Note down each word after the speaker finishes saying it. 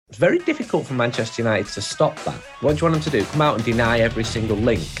It's very difficult for Manchester United to stop that. What do you want them to do? Come out and deny every single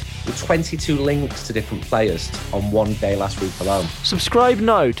link? With 22 links to different players on one day last week alone. Subscribe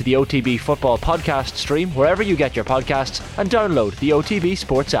now to the OTB Football Podcast stream wherever you get your podcasts and download the OTB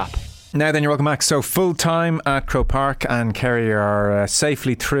Sports app. Now then, you're welcome back. So full time at Croke Park, and Kerry are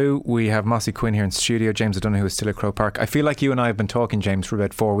safely through. We have Mossy, Quinn here in studio. James O'Donoghue is still at Croke Park. I feel like you and I have been talking, James, for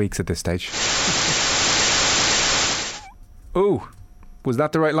about 4 weeks at this stage. Ooh, was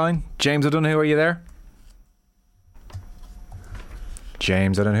that the right line? James O'Donoghue, are you there?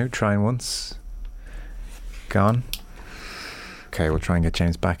 James O'Donoghue, trying once. Gone. Okay, we'll try and get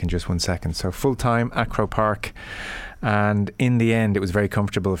James back in just 1 second. So full time at Croke Park, and in the end it was very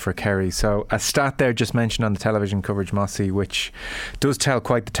comfortable for Kerry. So a stat there just mentioned on the television coverage, Mossy, which does tell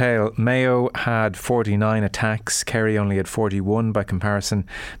quite the tale. Mayo had 49 attacks, Kerry only had 41 by comparison.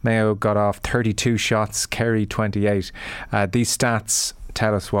 Mayo got off 32 shots, Kerry 28. These stats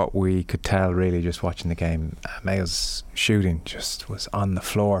tell us what we could tell really just watching the game. Mayo's shooting just was on the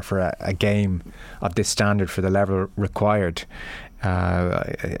floor for a game of this standard, for the level required.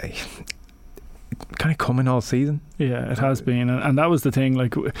 Kind of coming all season. Yeah, it has been, and that was the thing.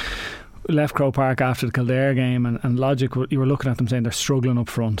 Like, we left Croke Park after the Kildare game, and logic, you were looking at them saying they're struggling up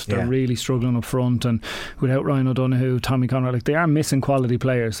front. They're really struggling up front, and without Ryan O'Donoghue, Tommy Conroy, like, they are missing quality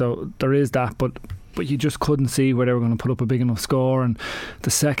players. So there is that, but you just couldn't see where they were going to put up a big enough score. And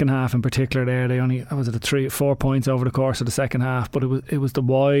the second half in particular, there they only, was it 3-4 points over the course of the second half, but it was the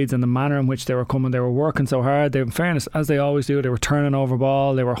wides and the manner in which they were coming. They were working so hard. They, in fairness, as they always do, they were turning over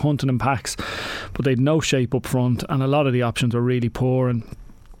ball, they were hunting in packs, but they had no shape up front, and a lot of the options were really poor, and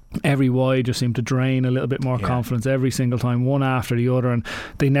every wide just seemed to drain a little bit more confidence every single time, one after the other. And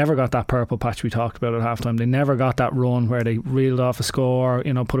they never got that purple patch we talked about at halftime. They never got that run where they reeled off a score,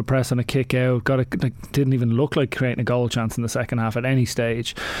 put a press on a kick out, didn't even look like creating a goal chance in the second half at any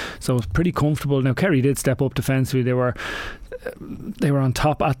stage. So it was pretty comfortable. Now Kerry did step up defensively. They were on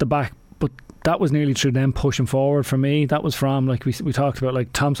top at the back, but that was nearly through them pushing forward for me. That was from, like we talked about,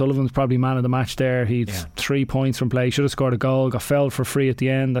 like, Tom Sullivan's probably man of the match there. He'd 3 points from play, should have scored a goal, got fouled for free at the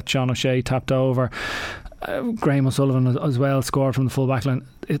end that Sean O'Shea tapped over. Graham O'Sullivan as well scored from the full back line.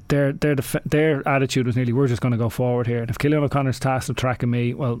 Their attitude was nearly, we're just going to go forward here, and if Cillian O'Connor's tasked with tracking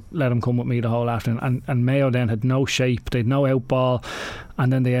me, well, let him come with me the whole afternoon. And Mayo then had no shape, they had no out ball,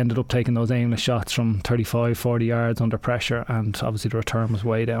 and then they ended up taking those aimless shots from 35-40 yards under pressure, and obviously the return was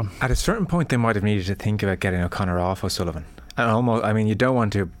way down. At a certain point they might have needed to think about getting O'Connor off O'Sullivan, and almost, I mean, you don't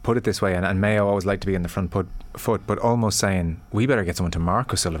want to put it this way, and Mayo always like to be in the front foot, but almost saying, we better get someone to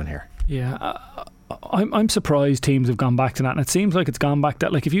mark O'Sullivan here. Yeah, I'm surprised teams have gone back to that, and it seems like it's gone back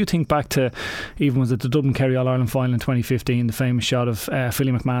that, like, if you think back to, even was it the Dublin Kerry All-Ireland final in 2015, the famous shot of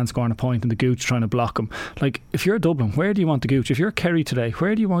Philly McMahon scoring a point and the Gooch trying to block him. Like, if you're Dublin, where do you want the Gooch? If you're Kerry today,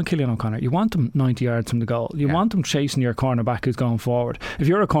 where do you want Cillian O'Connor? You want him 90 yards from the goal. You want him chasing your cornerback who's going forward. If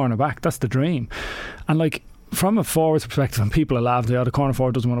you're a cornerback, that's the dream. And, like, from a forward's perspective, and people are laughing, the corner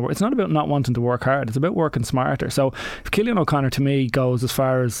forward doesn't want to work. It's not about not wanting to work hard, it's about working smarter. So if Cillian O'Connor, to me, goes as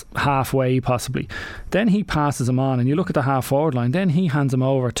far as halfway possibly, then he passes him on, and you look at the half forward line, then he hands him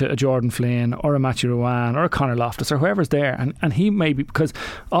over to a Jordan Flynn or a Matthew Ruan or a Conor Loftus or whoever's there, and he maybe, because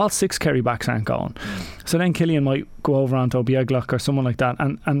all 6 Kerry backs aren't going, so then Cillian might go over onto Obieglock or someone like that,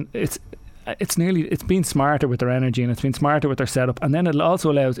 and it's been smarter with their energy, and it's been smarter with their setup. And then it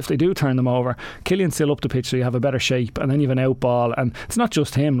also allows, if they do turn them over, Cillian's still up the pitch, so you have a better shape, and then you have an out ball. And it's not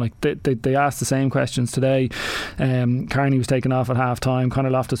just him, like they asked the same questions today. Carney was taken off at half time,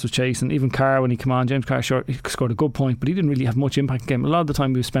 Conor Loftus was chasing, even Carr when he came on, James Carr he scored a good point, but he didn't really have much impact in the game. A lot of the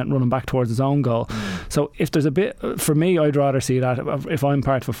time he was spent running back towards his own goal. So if there's a bit, for me, I'd rather see that. If I'm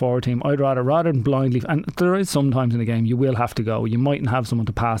part of a forward team, I'd rather than blindly, and there is sometimes in the game you will have to go, you mightn't have someone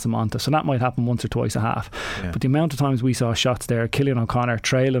to pass him on to, so that might happen once or twice a half. But the amount of times we saw shots there, Cillian O'Connor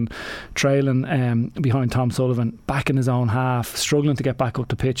trailing behind Tom Sullivan, back in his own half, struggling to get back up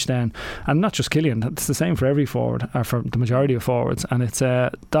the pitch then, and not just Cillian, it's the same for every forward, or for the majority of forwards, and it's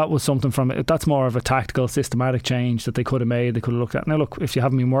that was something from it. That's more of a tactical, systematic change that they could have made, they could have looked at. Now look, if you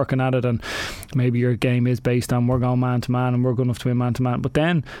haven't been working at it, and maybe your game is based on we're going man to man and we're good enough to win man to man, but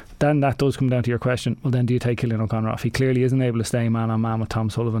then that does come down to your question, well then do you take Cillian O'Connor off? He clearly isn't able to stay man on man with Tom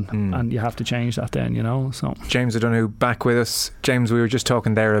Sullivan, and you have to change that then, so. James O'Donoghue back with us. James, we were just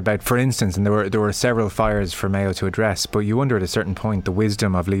talking there about, for instance, and there were several fires for Mayo to address, but you wonder at a certain point the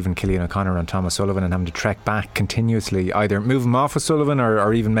wisdom of leaving Cillian O'Connor on Thomas Sullivan and having to trek back continuously, either move him off O'Sullivan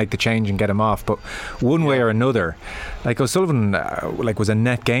or even make the change and get him off, but one way or another, like O'Sullivan was a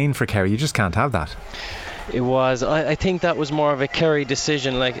net gain for Kerry. You just can't have that. It was. I think that was more of a Kerry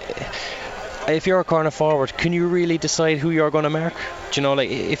decision. Like, if you're a corner forward, can you really decide who you're going to mark? you know, like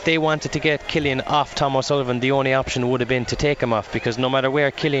if they wanted to get Killian off Tom O'Sullivan, the only option would have been to take him off, because no matter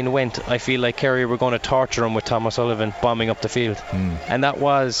where Killian went, I feel like Kerry were going to torture him with Tom O'Sullivan bombing up the field. And that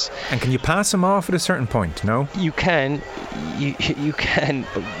was... And can you pass him off at a certain point? No? You can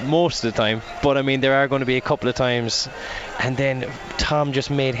most of the time, but I mean there are going to be a couple of times, and then Tom just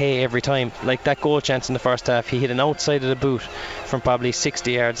made hay every time. Like that goal chance in the first half, he hit an outside of the boot from probably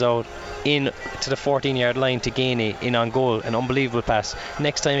 60 yards out in to the 14-yard line to Gainey in on goal, an unbelievable pass.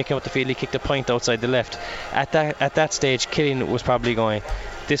 Next time he came up the field, he kicked a point outside the left. At that stage, Killian was probably going,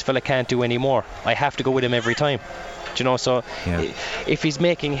 this fella can't do any more, I have to go with him every time. Do you know, so if he's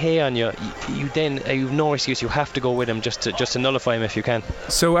making hay on you, you've no excuse. You have to go with him just to nullify him if you can.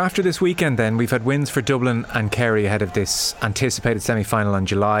 So after this weekend then, we've had wins for Dublin and Kerry ahead of this anticipated semi-final on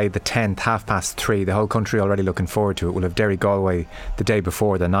July the 10th, 3:30. The whole country already looking forward to it. We'll have Derry Galway the day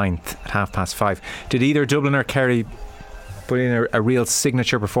before, the 9th at 5:30. Did either Dublin or Kerry put in a real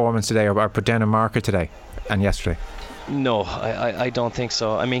signature performance today, or put down a marker today and yesterday? No, I don't think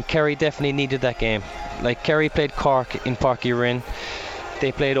so. I mean, Kerry definitely needed that game. Like, Kerry played Cork in Páirc Uí Rinn.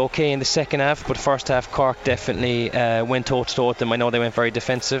 They played okay in the second half, but first half Cork definitely went toe-to-toe with them. I know they went very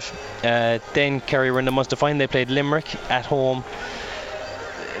defensive. Then Kerry were in the Munster final. They played Limerick at home.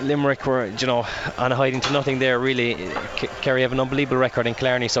 Limerick were, you know, on a hiding to nothing there, really. Kerry have an unbelievable record in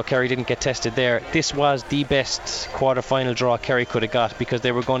Clarny, so Kerry didn't get tested there. This was the best quarter-final draw Kerry could have got, because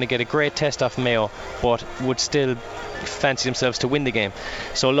they were going to get a great test off Mayo, but would still fancy themselves to win the game.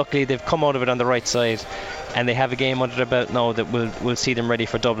 So luckily they've come out of it on the right side, and they have a game under their belt now that will see them ready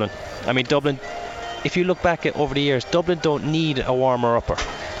for Dublin. I mean, Dublin, if you look back at over the years, Dublin don't need a warmer-upper.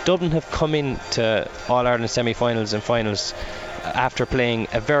 Dublin have come into All-Ireland semi-finals and finals after playing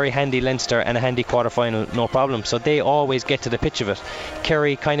a very handy Leinster and a handy quarter-final, no problem, so they always get to the pitch of it.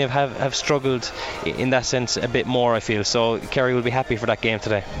 Kerry kind of have struggled in that sense a bit more, I feel, so Kerry will be happy for that game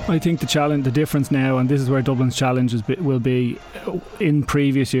today. I think the difference now, and this is where Dublin's challenge will be, in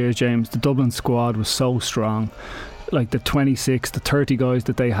previous years, James, the Dublin squad was so strong, like the 26, the 30 guys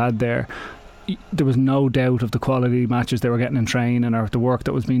that they had there. There was no doubt of the quality matches they were getting in training or the work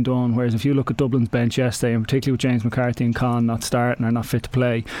that was being done, whereas if you look at Dublin's bench yesterday, and particularly with James McCarthy and Con not starting or not fit to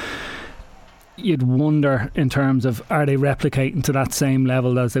play, you'd wonder in terms of, are they replicating to that same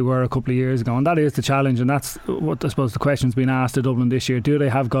level as they were a couple of years ago? And that is the challenge, and that's what I suppose the question's been asked of Dublin this year. Do they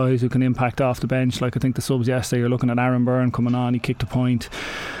have guys who can impact off the bench? Like I think the subs yesterday, you're looking at Aaron Byrne coming on, he kicked a point.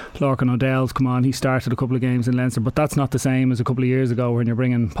 Lorcan O'Dell's come on, he started a couple of games in Leinster, but that's not the same as a couple of years ago when you're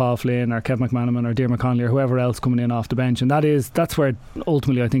bringing Paul Flynn or Kev McManaman or Diarmuid Connolly or whoever else coming in off the bench. And that's where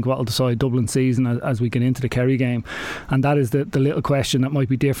ultimately I think what will decide Dublin's season as we get into the Kerry game. And that is the little question that might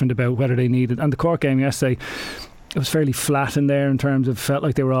be different about whether they need it. And the Cork game yesterday, it was fairly flat in there in terms of, felt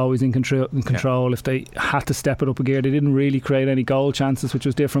like they were always in control. Yeah. If they had to step it up a gear, they didn't really create any goal chances, which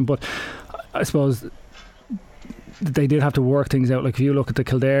was different. But I suppose they did have to work things out. Like if you look at the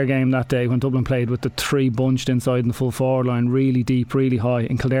Kildare game that day, when Dublin played with the three bunched inside in the full forward line, really deep, really high,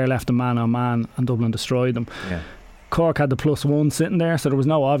 and Kildare left them man on man and Dublin destroyed them. Yeah. Cork had the +1 sitting there, so there was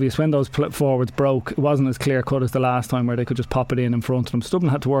no obvious, when those forwards broke, it wasn't as clear cut as the last time where they could just pop it in front of them. So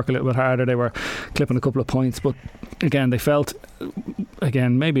Dublin had to work a little bit harder. They were clipping a couple of points, but again they felt,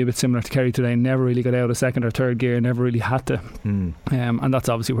 again maybe a bit similar to Kerry today, never really got out of second or third gear, never really had to. And that's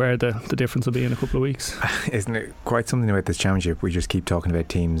obviously where the difference will be in a couple of weeks. Isn't it quite something about this championship? We just keep talking about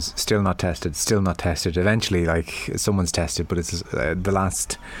teams still not tested. Eventually, like, someone's tested, but it's the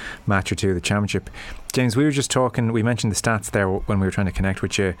last match or two of the championship. James, we were just talking, we mentioned the stats there when we were trying to connect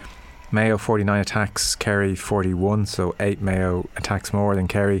with you. Mayo 49 attacks, Kerry 41, so 8 Mayo attacks more than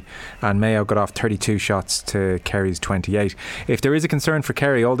Kerry, and Mayo got off 32 shots to Kerry's 28. If there is a concern for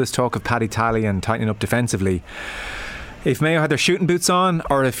Kerry, all this talk of Paddy Tally and tightening up defensively, if Mayo had their shooting boots on,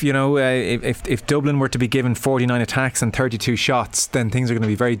 or if, you know, if Dublin were to be given 49 attacks and 32 shots, then things are going to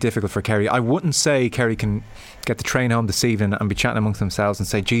be very difficult for Kerry. I wouldn't say Kerry can get the train home this evening and be chatting amongst themselves and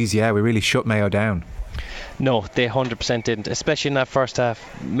say, geez, yeah, we really shut Mayo down. No, they 100% didn't, especially in that first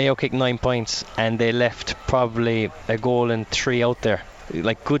half. Mayo kicked 9 points and they left probably a goal and 3 out there,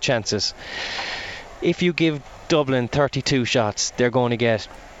 like good chances. If you give Dublin 32 shots, they're going to get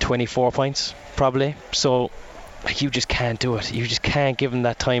 24 points probably, so you just can't do it. You just can't give them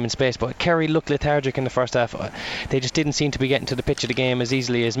that time and space. But Kerry looked lethargic in the first half. They just didn't seem to be getting to the pitch of the game as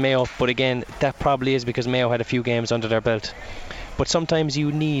easily as Mayo, but again, that probably is because Mayo had a few games under their belt. But sometimes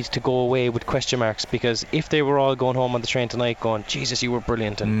you need to go away with question marks, because if they were all going home on the train tonight going, Jesus, you were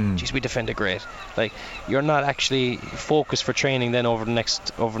brilliant, and Jesus, we defended great, like, you're not actually focused for training then over the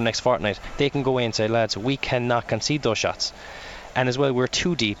next fortnight. They can go away and say, lads, we cannot concede those shots. and as well we're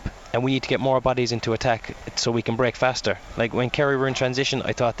too deep, and we need to get more bodies into attack so we can break faster. Like when Kerry were in transition,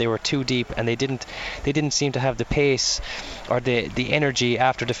 I thought they were too deep, and they didn't seem to have the pace or the energy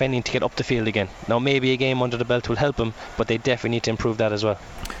after defending to get up the field again. Now maybe a game under the belt will help them, but they definitely need to improve that as well.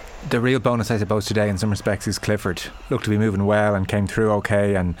 The real bonus, I suppose, today in some respects is Clifford. Looked to be moving well and came through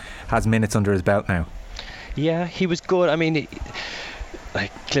okay and has minutes under his belt now. Yeah, he was good. I mean,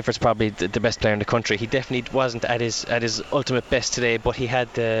 Clifford's probably the best player in the country. He definitely wasn't at his ultimate best today, but he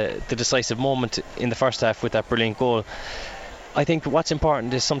had the decisive moment in the first half with that brilliant goal. I think what's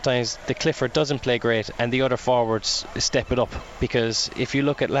important is sometimes the Clifford doesn't play great and the other forwards step it up, because if you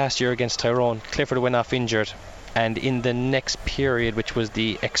look at last year against Tyrone, Clifford went off injured, and in the next period, which was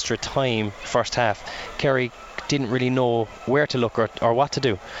the extra time first half, Kerry didn't really know where to look or what to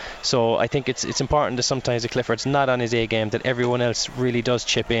do. So I think it's important that sometimes the Clifford's not on his A game, that everyone else really does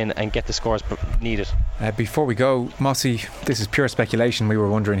chip in and get the scores needed. Before we go, Mossy, this is pure speculation. We were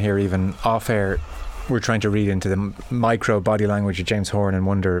wondering here even off air, we're trying to read into the micro body language of James Horan and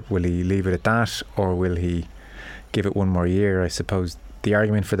wonder, will he leave it at that or will he give it one more year? I suppose the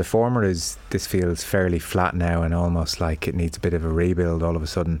argument for the former is this feels fairly flat now and almost like it needs a bit of a rebuild all of a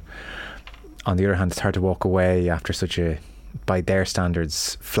sudden. On the other hand, it's hard to walk away after such a, by their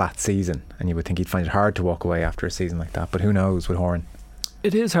standards, flat season, and you would think he'd find it hard to walk away after a season like that, but who knows with Horan.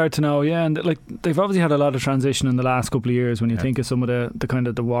 It is hard to know, yeah, and like they've obviously had a lot of transition in the last couple of years when you think of some of the kind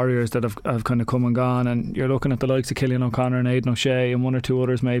of the warriors that have kind of come and gone, and you're looking at the likes of Cillian O'Connor and Aidan O'Shea and one or two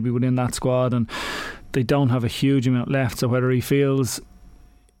others maybe within that squad, and they don't have a huge amount left. So whether he feels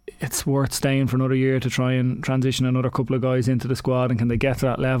it's worth staying for another year to try and transition another couple of guys into the squad, and can they get to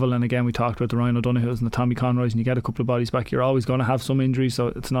that level? And again, we talked about the Ryan O'Donoghues and the Tommy Conroys, and you get a couple of bodies back, you're always going to have some injuries, so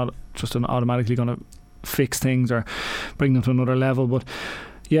it's not just automatically going to fix things or bring them to another level. But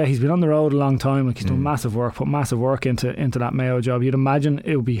yeah, he's been on the road a long time. Like, he's done massive work, put massive work into that Mayo job. You'd imagine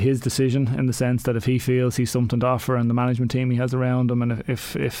it would be his decision, in the sense that if he feels he's something to offer and the management team he has around him, and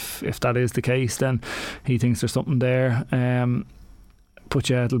if that is the case, then he thinks there's something there. But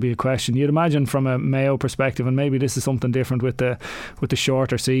yeah, it'll be a question. You'd imagine from a Mayo perspective, and maybe this is something different with the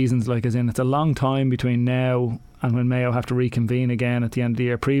shorter seasons, like as in it's a long time between now and when Mayo have to reconvene again at the end of the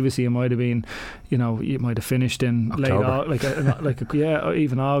year. Previously, it might have been, you might have finished in October.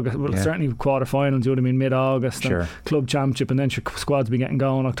 Even August. Well, certainly quarter-finals, you would have been mid-August, sure. And club championship, and then squads be getting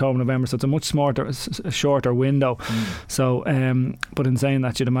going October, November. So it's a much shorter window. So, but in saying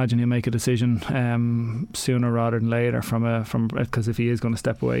that, you'd imagine he'll make a decision sooner rather than later, because if he is going to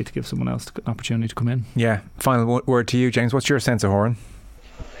step away, to give someone else an opportunity to come in. Yeah. Final word to you, James. What's your sense of Horan?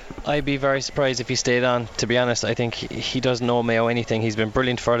 I'd be very surprised if he stayed on, to be honest. I think he doesn't know Mayo anything. He's been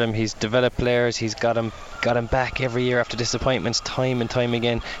brilliant for them. He's developed players. He's got him back every year after disappointments, time and time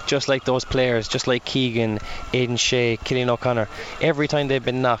again. Just like those players, just like Keegan, Aidan Shea, Cillian O'Connor. Every time they've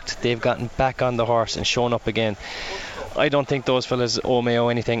been knocked, they've gotten back on the horse and shown up again. I don't think those fellas owe Mayo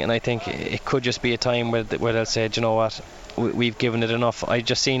anything, and I think it could just be a time where they'll say, do you know what, we've given it enough. I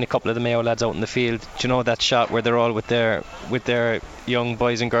just seen a couple of the Mayo lads out in the field. Do you know that shot where they're all with their young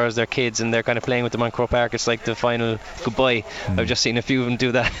boys and girls, their kids, and they're kind of playing with them on Croke Park? It's like the final goodbye. I've just seen a few of them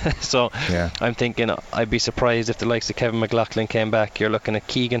do that. So yeah. I'm thinking I'd be surprised if the likes of Kevin McLaughlin came back. You're looking at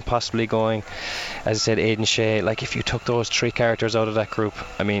Keegan possibly going, as I said, Aidan Shea. Like, if you took those three characters out of that group,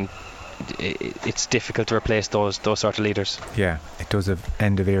 I mean, it's difficult to replace those sort of leaders. Yeah, it does have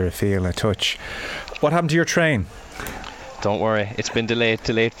end of era feel, a touch. What happened to your train? Don't worry, it's been delayed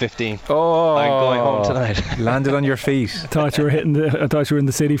till 8:15. Oh, I'm going home tonight. Landed on your feet. I thought you were in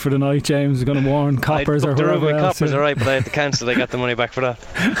the city for the night, James. You're going to warn coppers or whoever else. Coppers, alright, but I had to cancel. I got the money back for that.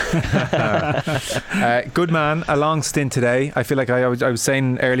 Good man, a long stint today. I feel like I was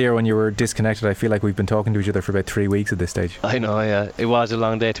saying earlier when you were disconnected, I feel like we've been talking to each other for about 3 weeks at this stage. I know, yeah. It was a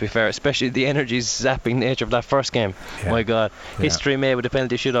long day, to be fair, especially the energy zapping nature of that first game. Yeah. My God, history made with the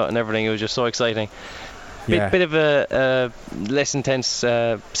penalty shootout and everything. It was just so exciting. Bit of a less intense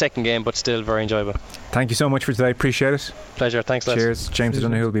second game, but still very enjoyable. Thank you so much for today. Appreciate it. Pleasure. Thanks, Les. Cheers. James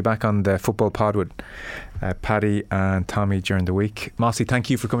O'Donoghue will be back on the football pod with Paddy and Tommy during the week. Mossy,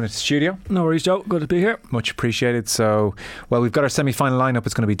 thank you for coming to the studio. No worries, Joe. Good to be here. Much appreciated. So, well, we've got our semi-final lineup.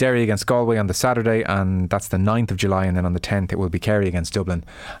 It's going to be Derry against Galway on the Saturday, and that's the 9th of July, and then on the 10th it will be Kerry against Dublin,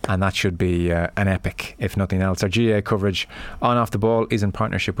 and that should be an epic, if nothing else. Our GAA coverage on Off the Ball is in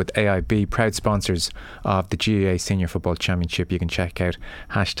partnership with AIB, proud sponsors of the GAA Senior Football Championship. You can check out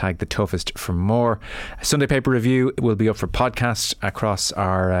 #TheToughest for more. A Sunday Paper Review will be up for podcast across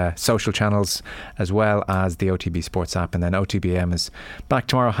our social channels, as well as the OTB Sports app, and then OTBM is back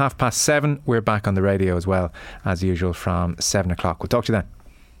tomorrow 7:30. We're back on the radio as well, as usual, from 7 o'clock. We'll talk to you then.